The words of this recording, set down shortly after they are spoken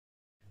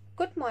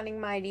Good morning,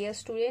 my dear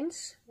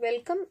students.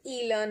 Welcome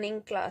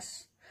e-learning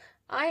class.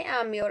 I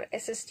am your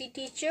SST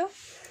teacher.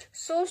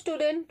 So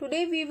student,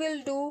 today we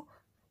will do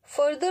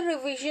further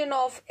revision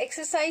of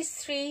exercise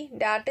 3,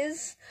 that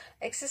is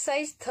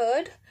exercise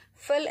 3rd,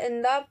 fill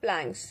in the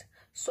blanks.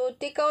 So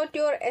take out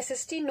your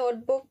SST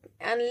notebook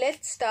and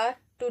let's start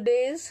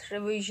today's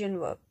revision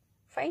work.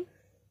 Fine.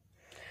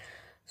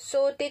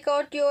 So take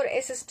out your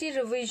SST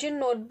revision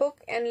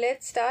notebook and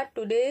let's start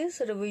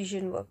today's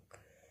revision work.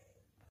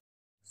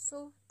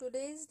 So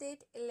today's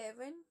date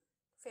 11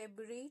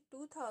 February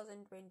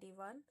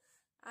 2021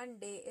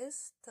 and day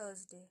is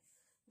Thursday.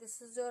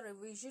 This is your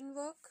revision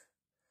work.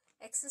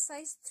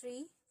 Exercise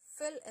 3,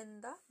 fill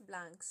in the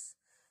blanks.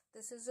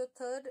 This is your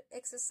third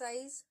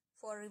exercise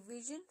for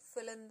revision,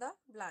 fill in the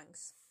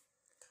blanks.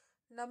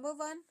 Number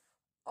 1,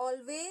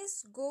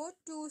 always go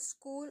to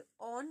school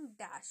on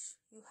dash.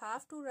 You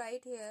have to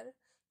write here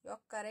your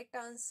correct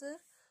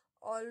answer.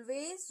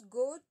 Always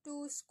go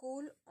to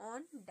school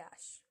on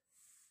dash.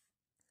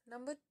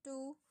 Number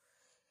 2,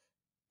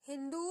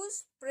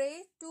 Hindus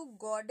pray to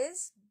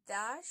goddess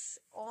dash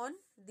on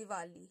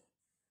Diwali.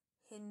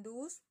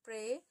 Hindus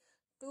pray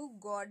to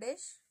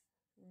goddess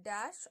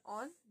dash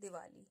on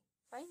Diwali.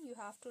 Fine, you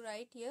have to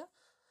write here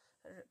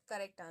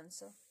correct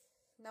answer.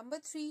 Number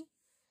 3,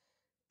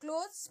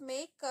 clothes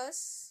make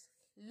us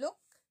look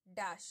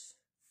dash.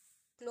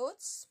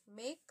 Clothes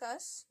make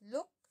us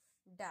look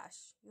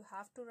dash. You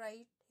have to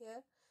write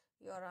here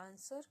your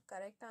answer,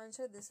 correct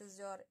answer. This is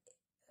your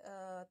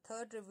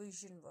third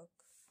revision work.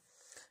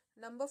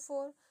 Number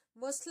 4,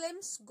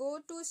 Muslims go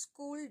to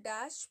school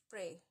dash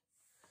pray.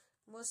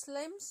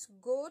 Muslims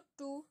go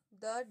to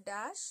the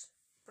dash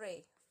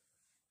pray.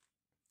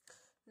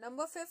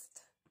 Number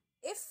 5th,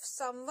 if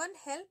someone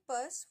help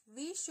us,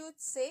 we should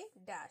say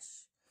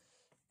dash.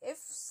 If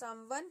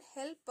someone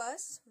help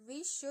us,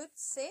 we should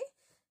say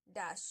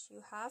dash.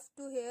 You have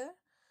to here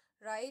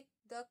write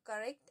the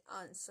correct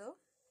answer.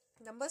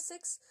 Number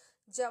 6,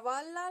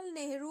 Jawaharlal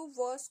Nehru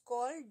was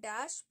called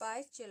dash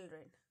by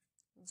children.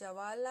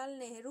 Jawaharlal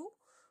Nehru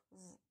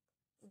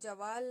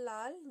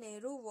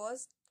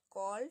was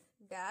called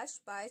dash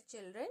by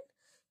children.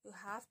 You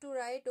have to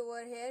write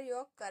over here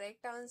your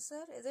correct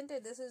answer, isn't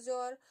it? This is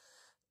your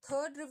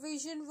third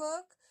revision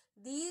work.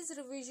 These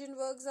revision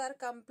works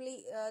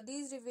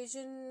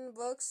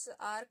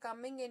are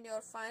coming in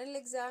your final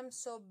exam,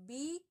 so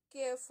be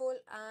careful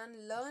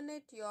and learn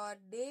it your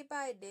day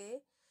by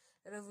day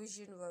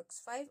revision works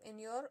 5 in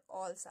your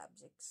all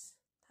subjects.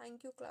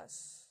 Thank you,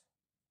 class.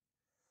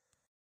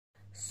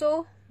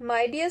 So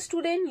my dear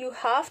student, you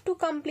have to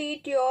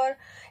complete your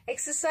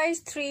exercise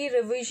 3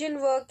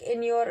 revision work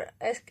in your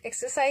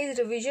exercise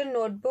revision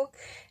notebook,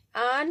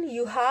 and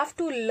you have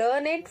to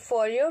learn it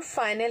for your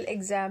final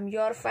exam.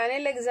 Your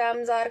final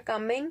exams are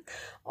coming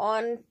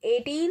on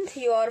 18th.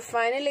 Your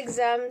final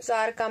exams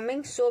are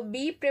coming, so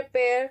be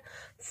prepared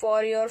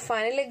for your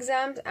final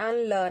exams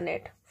and learn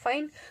it.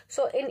 Fine.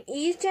 So in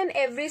each and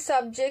every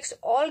subjects,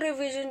 all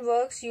revision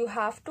works, you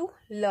have to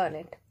learn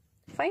it.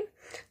 Fine.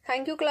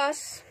 Thank you,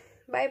 class.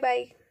 Bye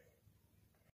bye.